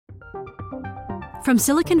From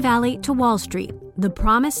Silicon Valley to Wall Street, the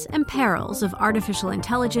promise and perils of artificial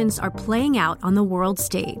intelligence are playing out on the world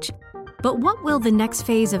stage. But what will the next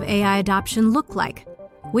phase of AI adoption look like?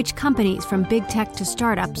 Which companies from big tech to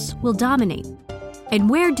startups will dominate? And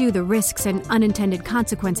where do the risks and unintended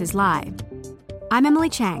consequences lie? I'm Emily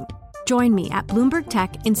Chang. Join me at Bloomberg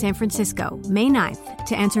Tech in San Francisco, May 9th,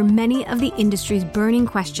 to answer many of the industry's burning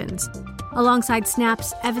questions, alongside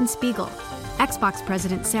Snap's Evan Spiegel, Xbox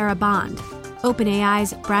President Sarah Bond,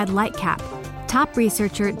 OpenAI's Brad Lightcap, top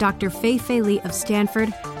researcher Dr. Fei Li of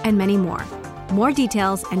Stanford, and many more. More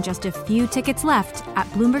details and just a few tickets left at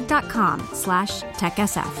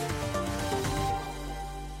Bloomberg.com/TechSF.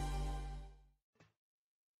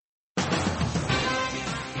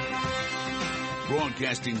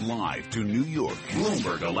 Broadcasting live to New York,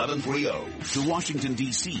 Bloomberg 1130. To Washington,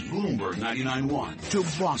 D.C., Bloomberg 99.1. To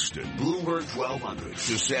Boston, Bloomberg 1200.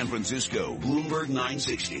 To San Francisco, Bloomberg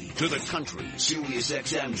 960. To the country, Sirius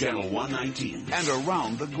XM Channel 119. And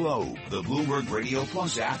around the globe, the Bloomberg Radio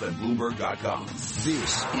Plus app and Bloomberg.com.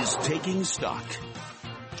 This is Taking Stock.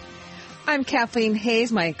 I'm Kathleen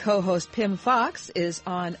Hayes. My co-host Pim Fox is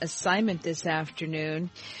on assignment this afternoon.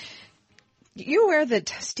 You aware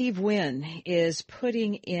that Steve Wynn is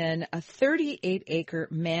putting in a 38-acre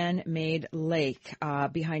man-made lake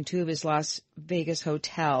behind two of his Las Vegas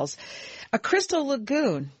hotels, a Crystal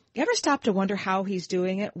Lagoon? You ever stop to wonder how he's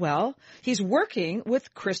doing it? Well, he's working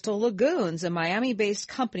with Crystal Lagoons, a Miami-based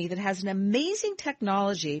company that has an amazing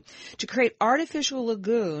technology to create artificial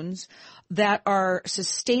lagoons that are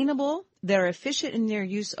sustainable, that are efficient in their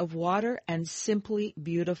use of water, and simply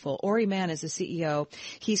beautiful. Ori Mann is the CEO.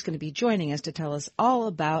 He's going to be joining us to tell us all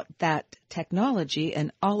about that technology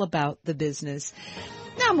and all about the business.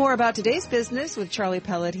 Now more about today's business with Charlie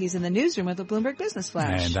Pellet. He's in the newsroom of the Bloomberg Business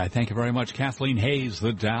Flash. And I thank you very much, Kathleen Hayes.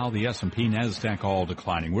 The Dow, the S&P, NASDAQ all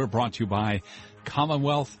declining. We're brought to you by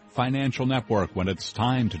Commonwealth Financial Network. When it's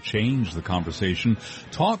time to change the conversation,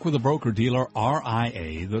 talk with a broker-dealer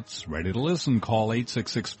RIA that's ready to listen. Call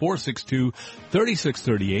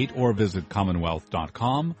 866-462-3638 or visit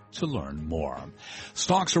commonwealth.com to learn more.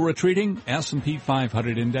 Stocks are retreating. S&P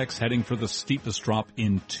 500 index heading for the steepest drop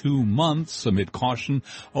in 2 months amid caution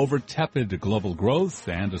over tepid global growth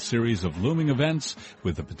and a series of looming events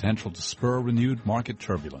with the potential to spur renewed market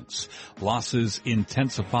turbulence. Losses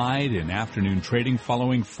intensified in afternoon trading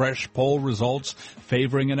following fresh poll results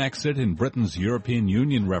favoring an exit in Britain's European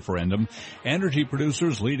Union referendum. Energy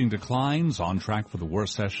producers leading declines, on track for the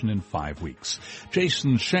worst session in 5 weeks.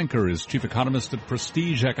 Jason Schenker is chief economist at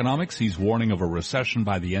Prestige Economics. He's warning of a recession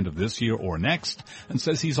by the end of this year or next, and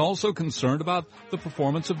says he's also concerned about the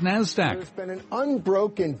performance of NASDAQ. There's been an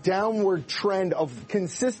unbroken downward trend of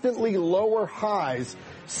consistently lower highs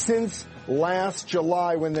since last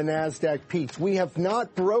July when the NASDAQ peaked. We have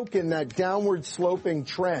not broken that downward sloping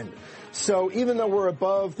trend. So even though we're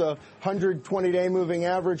above the 120-day moving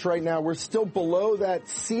average right now, we're still below that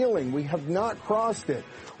ceiling. We have not crossed it,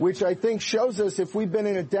 which I think shows us if we've been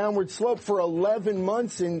in a downward slope for 11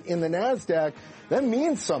 months in the NASDAQ, that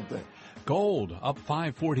means something. Gold up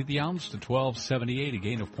 $5.40 the ounce to $12.78, a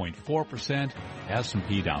gain of 0.4%.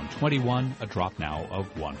 S&P down 21, a drop now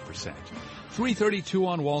of 1%. 3:32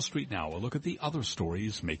 on Wall Street now. A look at the other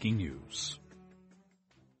stories making news.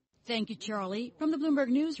 Thank you, Charlie. From the Bloomberg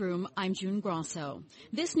Newsroom, I'm June Grosso.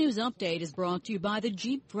 This news update is brought to you by the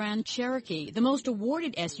Jeep Grand Cherokee, the most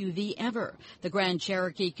awarded SUV ever. The Grand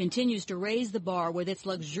Cherokee continues to raise the bar with its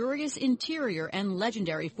luxurious interior and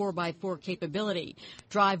legendary 4x4 capability.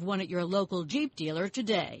 Drive one at your local Jeep dealer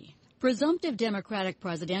today. Presumptive Democratic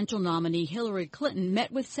presidential nominee Hillary Clinton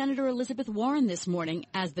met with Senator Elizabeth Warren this morning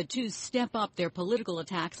as the two step up their political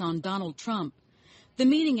attacks on Donald Trump. The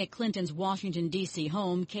meeting at Clinton's Washington, D.C.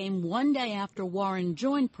 home came one day after Warren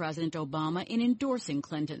joined President Obama in endorsing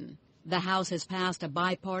Clinton. The House has passed a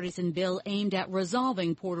bipartisan bill aimed at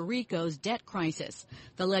resolving Puerto Rico's debt crisis.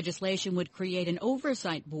 The legislation would create an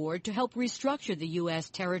oversight board to help restructure the U.S.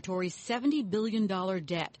 territory's $70 billion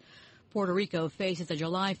debt. Puerto Rico faces a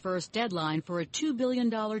July 1st deadline for a $2 billion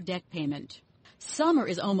debt payment. Summer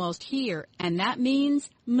is almost here, and that means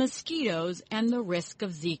mosquitoes and the risk of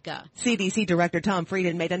Zika. CDC Director Tom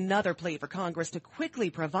Frieden made another plea for Congress to quickly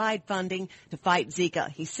provide funding to fight Zika.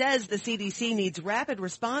 He says the CDC needs rapid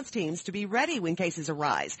response teams to be ready when cases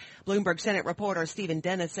arise. Bloomberg Senate reporter Stephen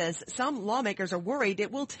Dennis says some lawmakers are worried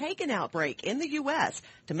it will take an outbreak in the U.S.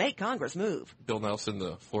 to make Congress move. Bill Nelson,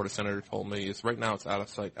 the Florida senator, told me right now it's out of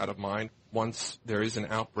sight, out of mind. Once there is an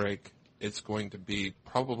outbreak, it's going to be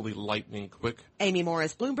probably lightning quick. Amy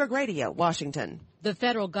Morris, Bloomberg Radio, Washington. The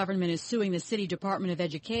federal government is suing the City Department of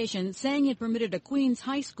Education, saying it permitted a Queens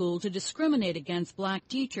high school to discriminate against black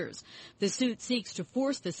teachers. The suit seeks to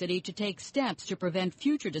force the city to take steps to prevent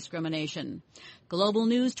future discrimination. Global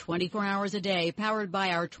news 24 hours a day, powered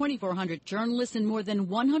by our 2,400 journalists in more than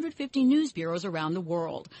 150 news bureaus around the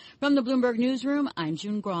world. From the Bloomberg Newsroom, I'm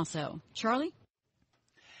June Grosso. Charlie?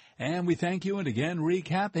 And we thank you. And again,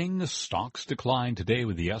 recapping, stocks declined today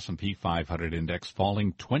with the S&P 500 index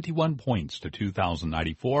falling 21 points to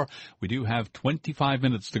 2,094. We do have 25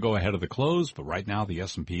 minutes to go ahead of the close, but right now the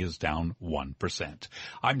S&P is down 1%.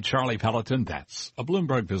 I'm Charlie Pelleton. That's a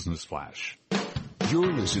Bloomberg Business Flash.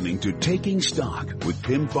 You're listening to Taking Stock with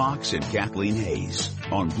Tim Fox and Kathleen Hayes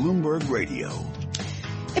on Bloomberg Radio.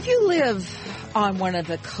 If you live on one of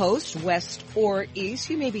the coasts, west or east,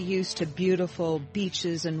 you may be used to beautiful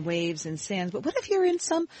beaches and waves and sands, but what if you're in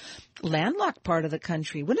some landlocked part of the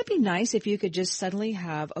country? Wouldn't it be nice if you could just suddenly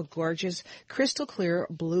have a gorgeous, crystal clear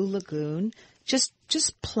blue lagoon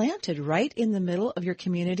just planted right in the middle of your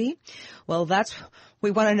community? Well, we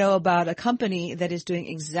want to know about a company that is doing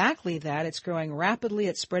exactly that. It's growing rapidly.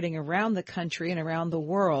 It's spreading around the country and around the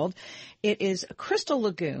world. It is Crystal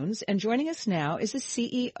Lagoons, and joining us now is the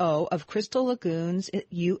CEO of Crystal Lagoons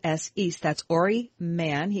US East. That's Ori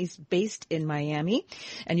Mann. He's based in Miami,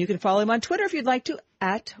 and you can follow him on Twitter if you'd like to,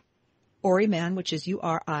 at Ori Mann, which is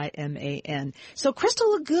URIMAN. So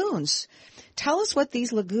Crystal Lagoons, tell us what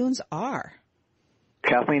these lagoons are.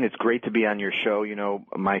 Kathleen, it's great to be on your show. You know,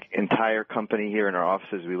 my entire company here in our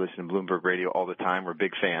offices, we listen to Bloomberg Radio all the time. We're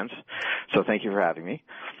big fans. So thank you for having me.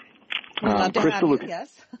 We'd love to have you,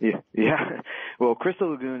 yes. Yeah. Well,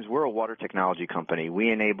 Crystal Lagoons, we're a water technology company.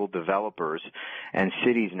 We enable developers and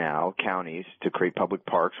cities now, counties, to create public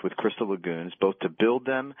parks with Crystal Lagoons, both to build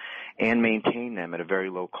them and maintain them at a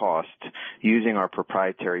very low cost using our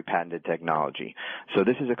proprietary patented technology. So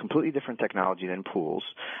this is a completely different technology than pools.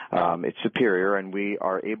 It's superior, and we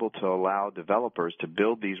are able to allow developers to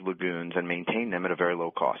build these lagoons and maintain them at a very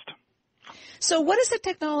low cost. So what is the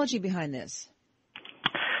technology behind this?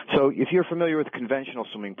 So if you're familiar with conventional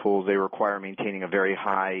swimming pools, they require maintaining a very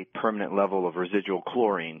high permanent level of residual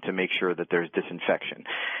chlorine to make sure that there's disinfection.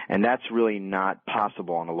 And that's really not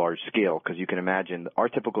possible on a large scale, because you can imagine our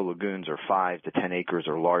typical lagoons are 5 to 10 acres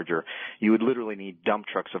or larger. You would literally need dump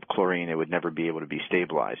trucks of chlorine. It would never be able to be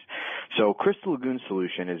stabilized. So Crystal Lagoon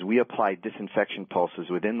solution is we apply disinfection pulses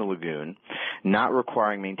within the lagoon, not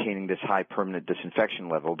requiring maintaining this high permanent disinfection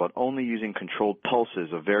level, but only using controlled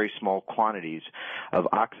pulses of very small quantities of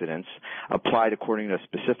oxidants applied according to a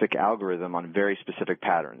specific algorithm on very specific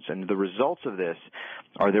patterns. And the results of this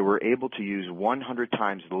are that we're able to use 100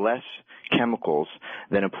 times less chemicals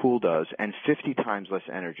than a pool does and 50 times less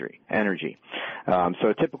energy. So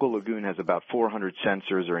a typical lagoon has about 400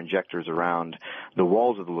 sensors or injectors around the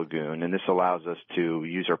walls of the lagoon, and this allows us to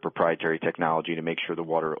use our proprietary technology to make sure the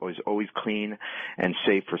water is always clean and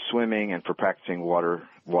safe for swimming and for practicing water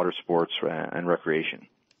sports and recreation.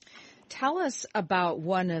 Tell us about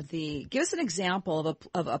give us an example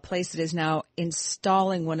of a place that is now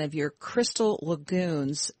installing one of your Crystal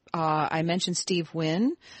Lagoons. I mentioned Steve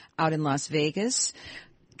Wynn out in Las Vegas.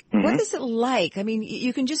 Mm-hmm. What is it like? I mean,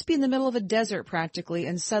 you can just be in the middle of a desert practically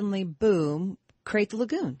and suddenly, boom, create the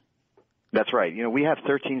lagoon. That's right. You know, we have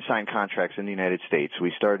 13 signed contracts in the United States.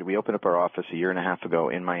 We opened up our office a year and a half ago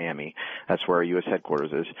in Miami. That's where our U.S.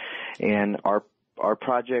 headquarters is. And our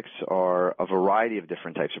projects are a variety of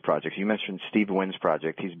different types of projects. You mentioned Steve Wynn's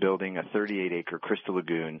project. He's building a 38-acre Crystal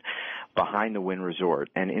Lagoon behind the Wynn Resort.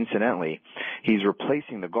 And incidentally, he's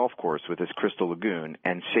replacing the golf course with this Crystal Lagoon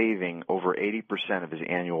and saving over 80% of his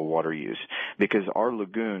annual water use, because our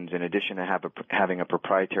lagoons, in addition to having a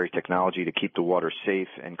proprietary technology to keep the water safe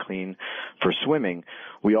and clean for swimming,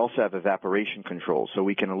 we also have evaporation control. So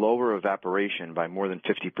we can lower evaporation by more than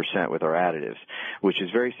 50% with our additives, which is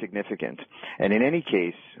very significant. And in any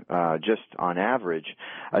case, just on average,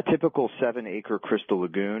 a typical 7-acre Crystal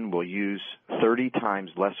Lagoon will use 30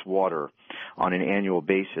 times less water on an annual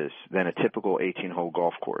basis than a typical 18-hole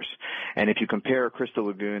golf course. And if you compare a Crystal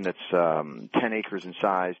Lagoon that's 10 acres in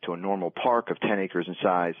size to a normal park of 10 acres in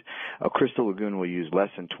size, a Crystal Lagoon will use less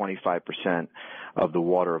than 25% of the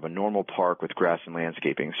water of a normal park with grass and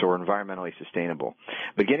landscaping. So we're environmentally sustainable.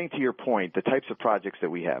 But getting to your point, the types of projects that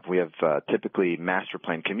we have typically master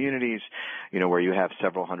plan communities. You know, where you have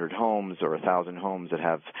several hundred homes or 1,000 homes that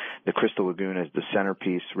have the Crystal Lagoon as the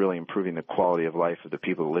centerpiece, really improving the quality of life of the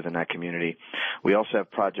people who live in that community. We also have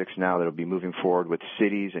projects now that will be moving forward with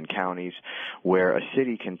cities and counties where a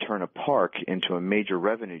city can turn a park into a major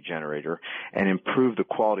revenue generator and improve the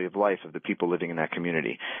quality of life of the people living in that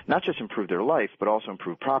community. Not just improve their life, but also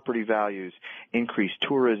improve property values, increase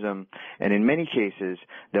tourism, and in many cases,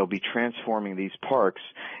 they'll be transforming these parks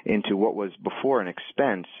into what was before an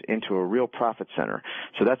expense into a real profit center.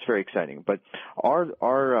 So that's very exciting. But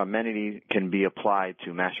our amenity can be applied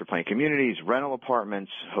to master plan communities, rental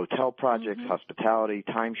apartments, hotel projects, hospitality,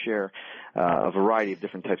 timeshare, a variety of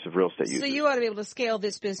different types of real estate uses. So you ought to be able to scale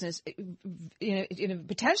this business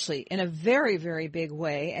potentially in a very, very big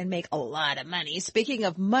way and make a lot of money. Speaking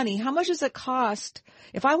of money, how much does it cost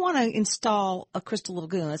if I want to install a Crystal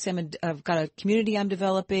Lagoon? Let's say I've got a community I'm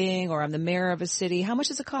developing or I'm the mayor of a city. How much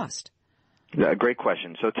does it cost? Great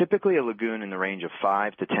question. So typically a lagoon in the range of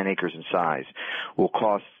 5 to 10 acres in size will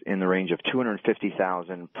cost in the range of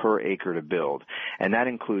 $250,000 per acre to build. And that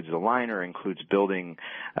includes the liner, includes building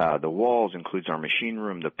the walls, includes our machine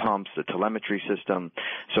room, the pumps, the telemetry system.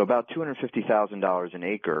 So about $250,000 an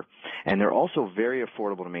acre. And they're also very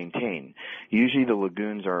affordable to maintain. Usually the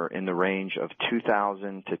lagoons are in the range of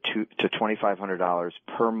 $2,000 to $2,500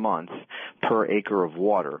 per month per acre of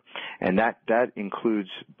water. And that includes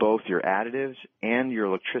both your additives and your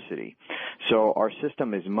electricity. So our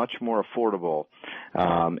system is much more affordable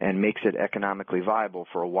and makes it economically viable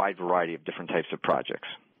for a wide variety of different types of projects.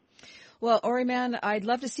 Well, Ori Man, I'd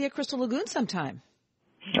love to see a Crystal Lagoon sometime.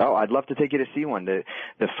 Oh, I'd love to take you to see one. The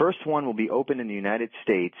first one will be open in the United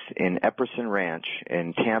States in Epperson Ranch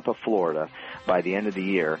in Tampa, Florida by the end of the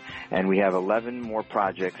year. And we have 11 more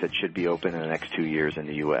projects that should be open in the next 2 years in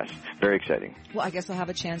the U.S. Very exciting. Well, I guess I'll have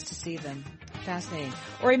a chance to see them. Fascinating.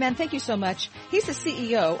 Ori Man, thank you so much. He's the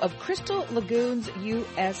CEO of Crystal Lagoons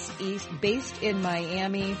US East, based in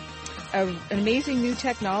Miami. An amazing new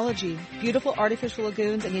technology, beautiful artificial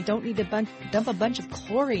lagoons, and you don't need to dump a bunch of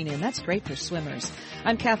chlorine in. That's great for swimmers.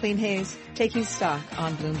 I'm Kathleen Hayes, taking stock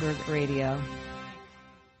on Bloomberg Radio.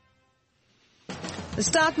 The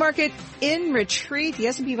stock market in retreat. The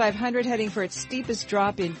S&P 500 heading for its steepest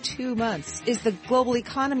drop in 2 months. Is the global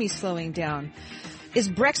economy slowing down? Is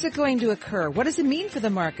Brexit going to occur? What does it mean for the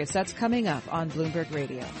markets? That's coming up on Bloomberg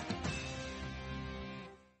Radio.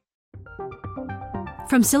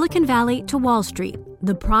 From Silicon Valley to Wall Street,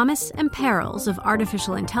 the promise and perils of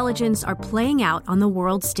artificial intelligence are playing out on the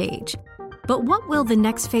world stage. But what will the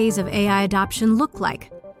next phase of AI adoption look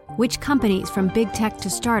like? Which companies from big tech to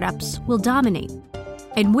startups will dominate?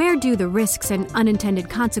 And where do the risks and unintended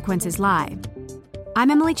consequences lie?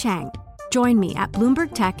 I'm Emily Chang. Join me at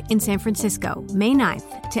Bloomberg Tech in San Francisco, May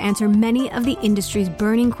 9th, to answer many of the industry's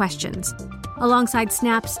burning questions, alongside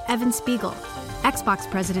Snap's Evan Spiegel,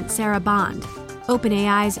 Xbox President Sarah Bond,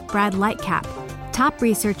 OpenAI's Brad Lightcap, top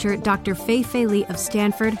researcher Dr. Fei-Fei Li of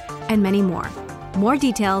Stanford, and many more. More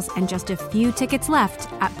details and just a few tickets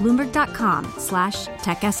left at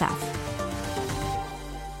Bloomberg.com/TechSF.